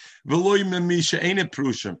children. V'loi memisha eine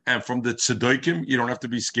prushim. And from the tzedaikim, you don't have to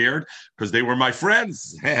be scared, because they were my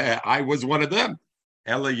friends. I was one of them.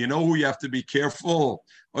 Ella, you know who you have to be careful?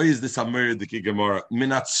 Oh, is this Amir the Gemara?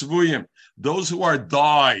 Minatzvuyim, those who are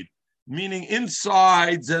died, meaning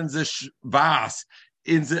insides and the vas,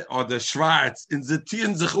 in the or the schwarz, in the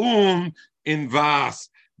tin zechum in vas.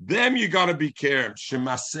 Them you got to be careful.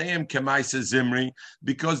 Shemaseim kemaisa zimri,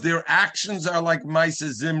 because their actions are like maisa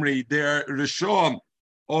zimri. They're rishon.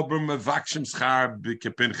 Aber mevakshim schar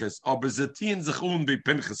b'kepinches. Aber zetin zechum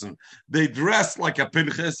b'pinchesen. They dress like a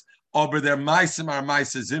pinches. But their maisim are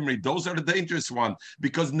maisa zimri. Those are the dangerous ones,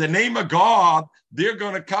 because in the name of God, they're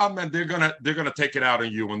going to come and they're going to take it out on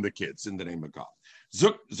you and the kids in the name of God.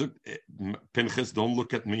 Zuk, Pinchas, don't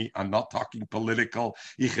look at me. I'm not talking political.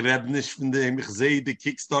 Ich red nicht von dem. Ich sehe die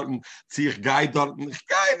Kickstarten, zieh ich Guy dort. Ich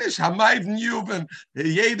gehe nicht. Hamayden Juben.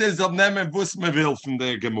 Jeder soll nehmen, was man will von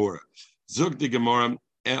der Gemara. Zuk die Gemara.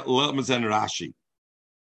 Let me say Rashi.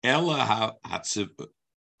 Ella hat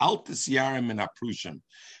altes Jahren in Aprushim.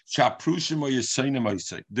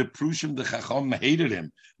 The Prushim, the Chacham hated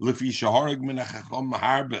him.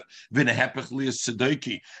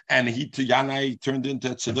 And he to Yanai turned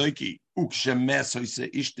into a Tzedeki. That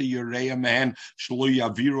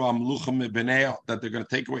they're going to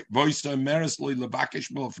take away.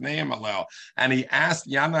 And he asked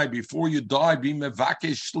Yanai, before you die, be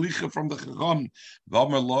mevakesh shlicha from the Chacham.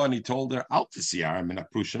 And he told her, Al tisiyar min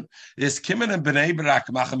aprushim. Is kimen and bnei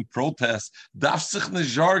barak machen protest. Darf sich ne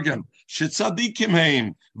jargon. Shetzadikim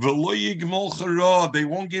heim. V'lo yigmol chara. They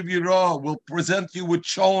won't give you raw. We'll present you with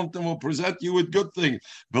shalom and we'll present you with good things.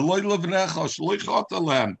 V'lo levnecha shlicha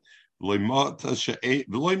talem. The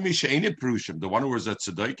one who was at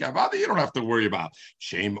Tzedek, you don't have to worry about.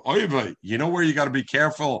 Shame oiva. You know where you got to be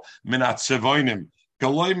careful. Minat sevoinim.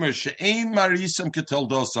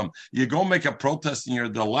 You go make a protest and you're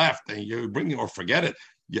the left and you bring it or forget it.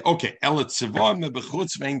 Okay, and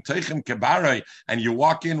you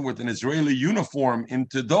walk in with an Israeli uniform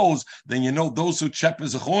into those, then you know those who chep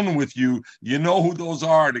zechon with you, you know who those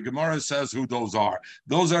are. The Gemara says who those are.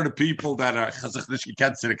 Those are the people that are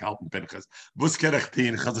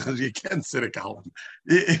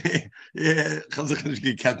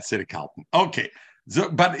okay, so,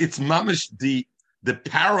 but it's mamish, the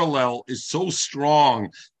parallel is so strong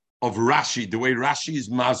of Rashi, the way Rashi is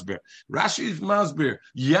Masber. Rashi is Masber.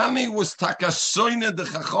 Yanai was Takasoina, the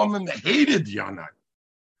Chachamim hated Yanai.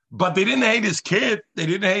 But they didn't hate his kid. They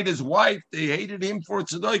didn't hate his wife. They hated him for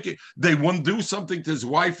tzedakah. They wouldn't do something to his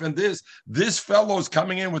wife and this. This fellow is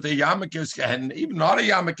coming in with a yarmulke, and even not a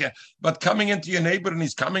yarmulke, but coming into your neighbor and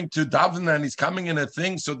he's coming to daven and he's coming in a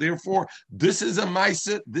thing. So therefore, this is a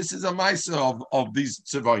maisa. This is a maisa of these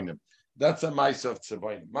tzevonim. That's a mice of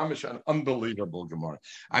Tzavayin. Mamish, an unbelievable Gemara.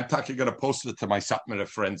 I'm talking, going to post it to my Satmara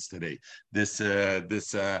friends today. The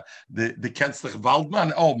Kenzlich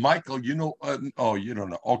Waldman. Oh, Michael, you know, you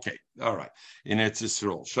don't know. Okay, all right. In Eretz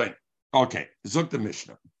Yisrael. Shane. Okay, Zuk the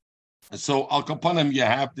Mishnah. So, Al Kapanim, you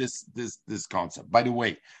have this concept. By the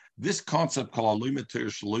way, this concept called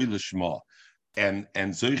Alimatir Shaloi Lishma. And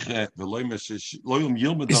Zeiche, the Loyum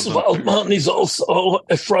Yilmad. Waldman is also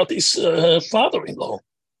Ephrathi's father-in-law.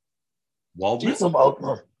 Waldman?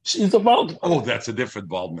 She's a Waldman. Oh, that's a different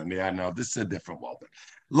Waldman. Yeah, no, this is a different Waldman.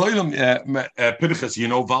 Loylam Pinchas, you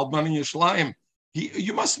know Waldman in Yerushalayim?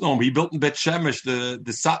 You must know him. He built in Bet Shemesh the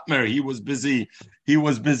Satmar. He was busy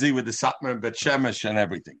with the Satmar and Bet Shemesh and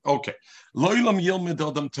everything. Okay.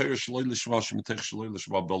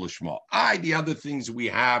 The other things we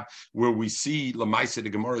have where we see Lamaisa, the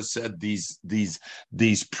Gemara said these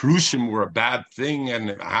Prushim were a bad thing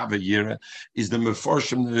and have a year is the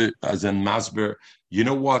Mefarshim as in Masber. You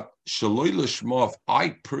know what? Shaloi Lishma, if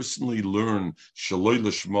I personally learn Shaloi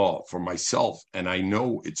Lishma for myself, and I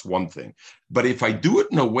know it's one thing, but if I do it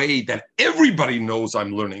in a way that everybody knows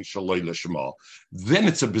I'm learning Shaloi Lishma, then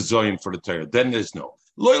it's a bizoyin for the Torah. Then there's no.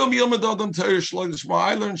 I learn Shaloi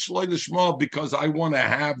Lishma because I want to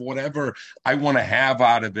have whatever I want to have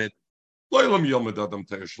out of it. But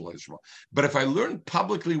if I learn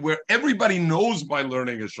publicly where everybody knows by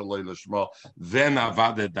learning a Shaloi Lishma, then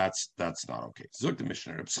avada, that's not okay. Zog the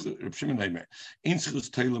Mishnah.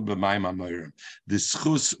 The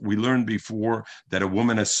schus we learned before that a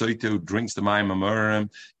woman as Sotah who drinks the mayim amorim,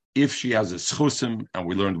 if she has a schusim, and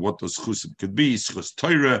we learned what those schusim could be, schus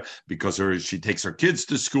Torah, because she takes her kids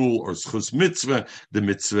to school, or schus mitzvah, the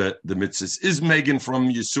mitzvah is Megan from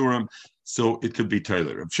Yisurim. So it could be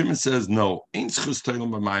Taylor. Reb Shimon says, no,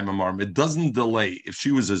 it doesn't delay. If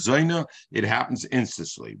she was a Zaina, it happens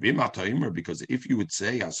instantly. Because if you would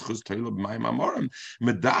say, you're making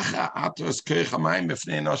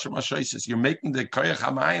the Koyach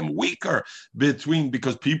HaMayim weaker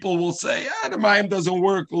because people will say, the Mayim doesn't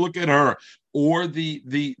work, look at her. Or the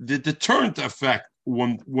deterrent effect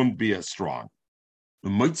wouldn't be as strong.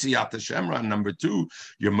 Number two,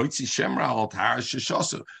 your Moitzi Shemra al-Tahar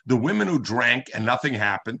Shishosu. The women who drank and nothing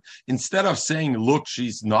happened, instead of saying, look,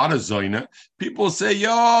 she's not a Zoyna, people say,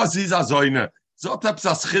 yo, she's a Zoyna. So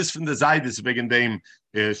from the Zaydis wegen dem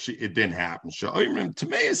it didn't happen. So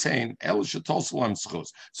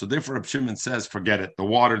therefore, Reb Shimon says, forget it. The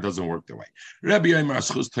water doesn't work the way. Rabbi Yomer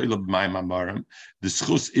schus toila b'mayim amarim. The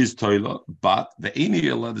schus is toila, but the eni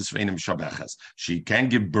yelad is veinim shabeches. She can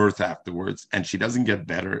give birth afterwards, and she doesn't get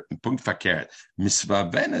better. Punkt fakert.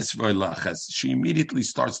 Misva venes v'olaches. She immediately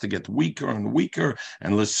starts to get weaker and weaker,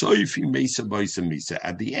 and lesoifi misa b'isa misa.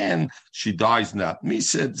 At the end, she dies not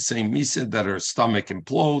misa, the same misa that her stomach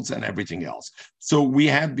implodes and everything else. So we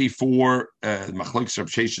had before Machlokes Rav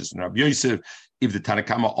Sheshes and Rav Yosef, if the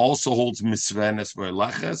Tanakama also holds misvenes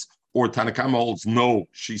v'leches, or Tanakama holds no,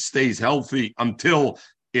 she stays healthy until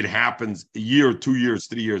it happens a year, 2 years,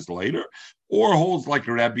 3 years later, or holds like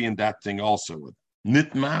a Rebbe in that thing also.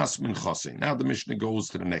 Nitmas minchase. Now the Mishnah goes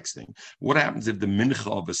to the next thing. What happens if the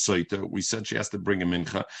mincha of a Sotah, we said she has to bring a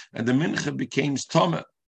mincha, and the mincha becomes Tomeh?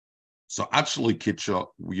 So actually, Kitcha,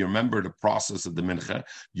 you remember the process of the mincha.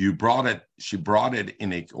 She brought it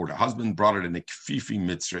or the husband brought it in a kfifi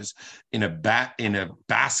mitzvahs, in a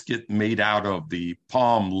basket made out of the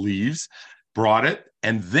palm leaves, brought it,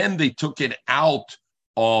 and then they took it out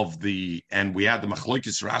and we had the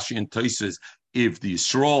machlokes Rashi and Tosfos, if the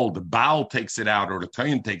Yisrael, the Baal takes it out or the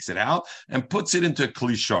Kohen takes it out and puts it into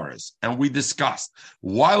klisharis. And we discussed,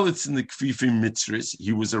 while it's in the kfifim mitzvahs,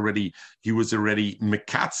 he was already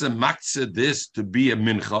mekatze makze this to be a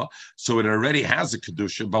mincha, so it already has a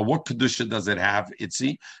kedusha. But what kedusha does it have?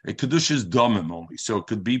 A kedusha is domim only, so it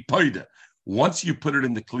could be paida. Once you put it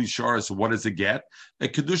in the klisharis, what does it get? A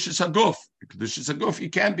kedushas haguf. A kedushas haguf, you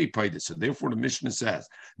can't be paid. So therefore, the Mishnah says,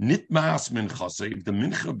 nitmas minchase. If the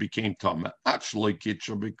mincha became tameh, actually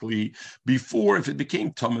kitchabikli before, if it became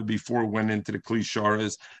tameh before it went into the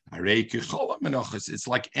klisharis, it's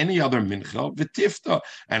like any other mincha v'tifta,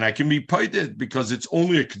 and I can be paid it because it's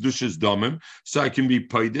only a kedushas damim, so I can be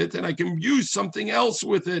paid it, and I can use something else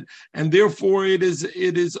with it, and therefore it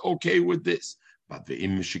is okay with this. But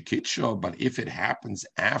if it happens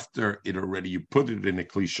after it already, you put it in a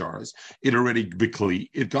klisharis, it already bikli,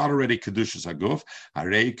 it got already kedushas haguf.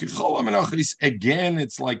 Again,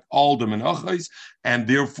 it's like all the menachos, and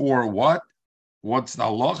therefore what? What's the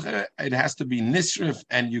halacha? It has to be nisrif,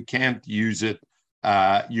 and you can't use it.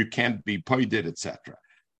 You can't be poided, etc.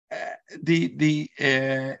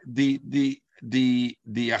 The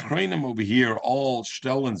achronim over here all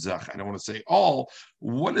stellen zach. I don't want to say all.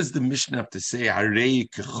 What does the Mishnah have to say?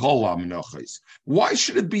 Why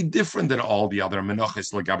should it be different than all the other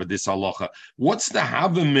menachos lagaba this halacha? What's the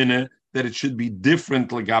havamina that it should be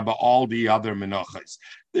different lagaba all the other menachos?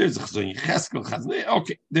 There's okay.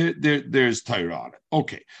 There's Torah on it.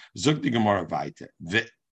 Okay. Zog the Gemara weiter.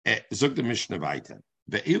 Zog the Mishnah weiter.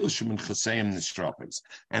 And these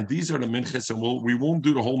are the minchas, and we won't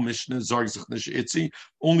do the whole Mishnah,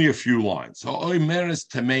 only a few lines. If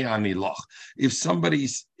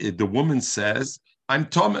the woman says, I'm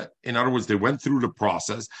Tomeh, in other words, they went through the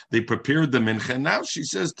process, they prepared the mincha, and now she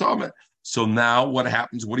says Tomeh. So now what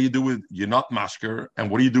happens? What do you do with, you're not mashker, and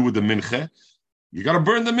what do you do with the mincha? You got to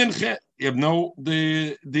burn the mincha. You have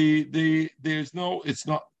it's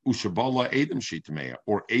not Ushabala Adam Shitameya,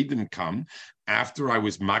 or Adam come after I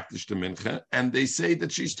was Makdish the Mincha, and they say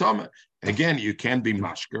that she's Tama. Again, you can't be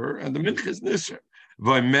Mashker, and the Mincha is Nisr.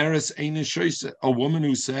 A woman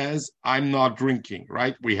who says, I'm not drinking,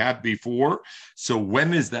 right? We had before. So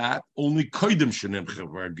when is that? Only Koidim Shenim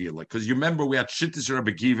Megillah. Because you remember we had Shittis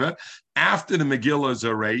Rabbi Kiva, after the Megillah is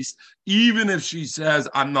erased, even if she says,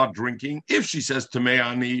 I'm not drinking, if she says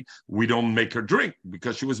Tameani, we don't make her drink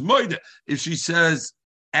because she was Moida. If she says,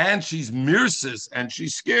 and she's mirsis and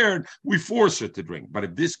she's scared, we force her to drink. But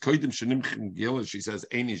if this koidim shenim chingila, she says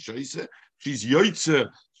eini shoyse, she's yoytze,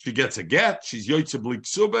 she gets a get, she's yoytze blik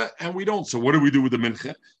suba, and we don't. So what do we do with the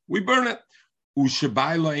mincha? We burn it.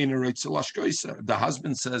 The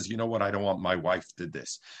husband says, you know what, I don't want my wife to do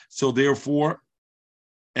this. So therefore,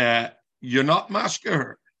 you're not mashka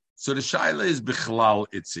her. So the shaila is bichlal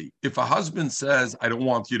itzi. If a husband says, I don't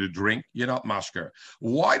want you to drink, you're not mashka.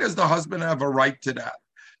 Why does the husband have a right to that?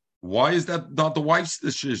 Why is that not the wife's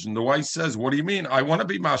decision? The wife says, what do you mean? I want to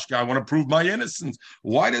be mashka. I want to prove my innocence.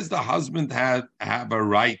 Why does the husband have a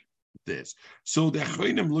right to this? So the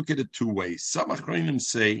achronim look at it two ways. Some achronim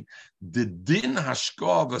say the din hashka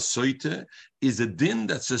of a Sotah is a din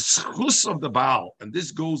that's a schus of the Baal. And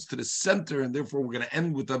this goes to the center, and therefore we're going to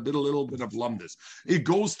end with a little bit of lumdus. It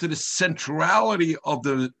goes to the centrality of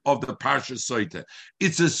the Parsha Sotah.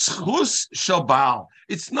 It's a schus shel Baal.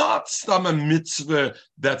 It's not some a mitzvah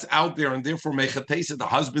that's out there, and therefore mechatesa, the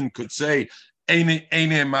husband could say, Eine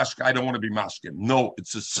mashka, I don't want to be mashkin. No,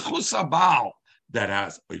 it's a schus Baal that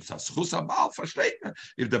has, if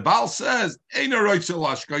the Baal says, I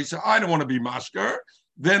don't want to be mashker,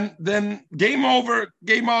 then game over,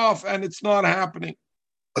 game off, and it's not happening.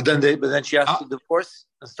 But then she has to divorce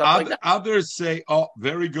and stuff like that. Others say, oh,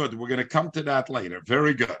 very good. We're going to come to that later.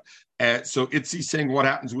 Very good. So Itzi saying what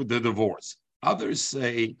happens with the divorce. Others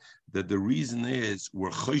say that the reason is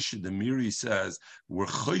we're choshid. The Miri says we're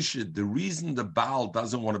choshid. The reason the Baal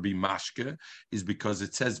doesn't want to be mashke is because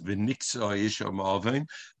it says v'niksa ish ma'avin,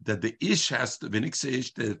 that the ish has to v'niksa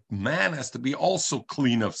ish, the man has to be also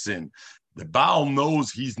clean of sin. The Baal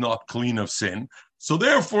knows he's not clean of sin, so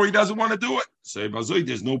therefore he doesn't want to do it. So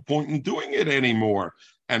there's no point in doing it anymore,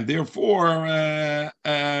 and therefore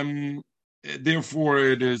therefore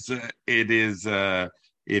it is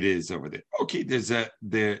over there. Okay, there's a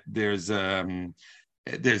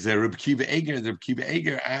Reb Kiva Eger. The Reb Kiva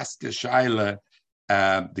Eger asked the Shaila.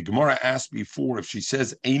 The Gemara asked before if she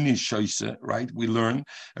says Eini Shoisa, right? We learn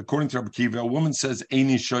according to Reb Kiva, a woman says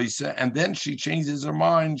Eini Shoisa, and then she changes her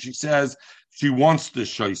mind. She says she wants the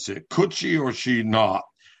Shoisa. Could she or she not?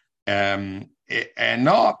 And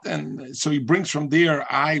not, and so he brings from there.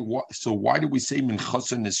 So why do we say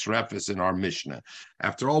minchasa nisrefes in our Mishnah?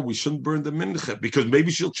 After all, we shouldn't burn the mincha because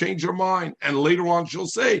maybe she'll change her mind, and later on she'll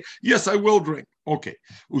say, "Yes, I will drink." Okay,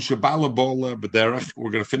 ushabala bola b'derech.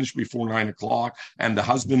 We're going to finish before 9:00, and the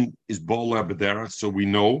husband is bola b'derech, so we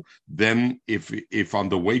know. Then, if on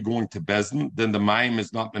the way going to Bezdin, then the mayim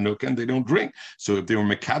is not menukah, and they don't drink. So if they were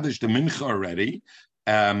mekadesh the mincha already,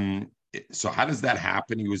 so how does that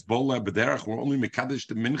happen? He was bola b'derech. We're only mekadesh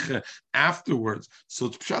the mincha afterwards. So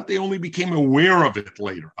it's pshat they only became aware of it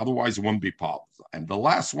later. Otherwise, it wouldn't be possible. And the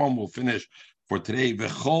last one we'll finish for today.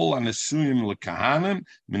 V'chol anesuyim lekahanim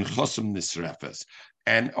minchosim nisrefes.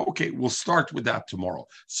 And okay, we'll start with that tomorrow.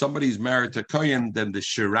 Somebody's married to kohen, then the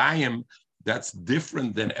shirayim. That's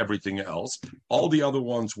different than everything else. All the other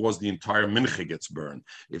ones was the entire mincha gets burned.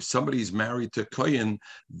 If somebody's married to kohen,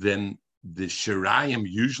 then the shirayim,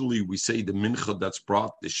 usually we say the mincha that's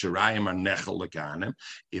brought, the shirayim are nechel lekahanim.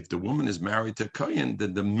 If the woman is married to kohen,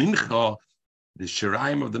 then the mincha, the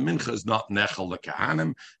shirayim of the mincha is not nechel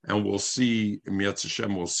lekahanim. And we'll see, Miyatz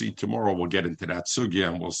Hashem, we'll see tomorrow. We'll get into that sugya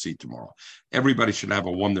and we'll see tomorrow. Everybody should have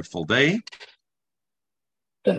a wonderful day.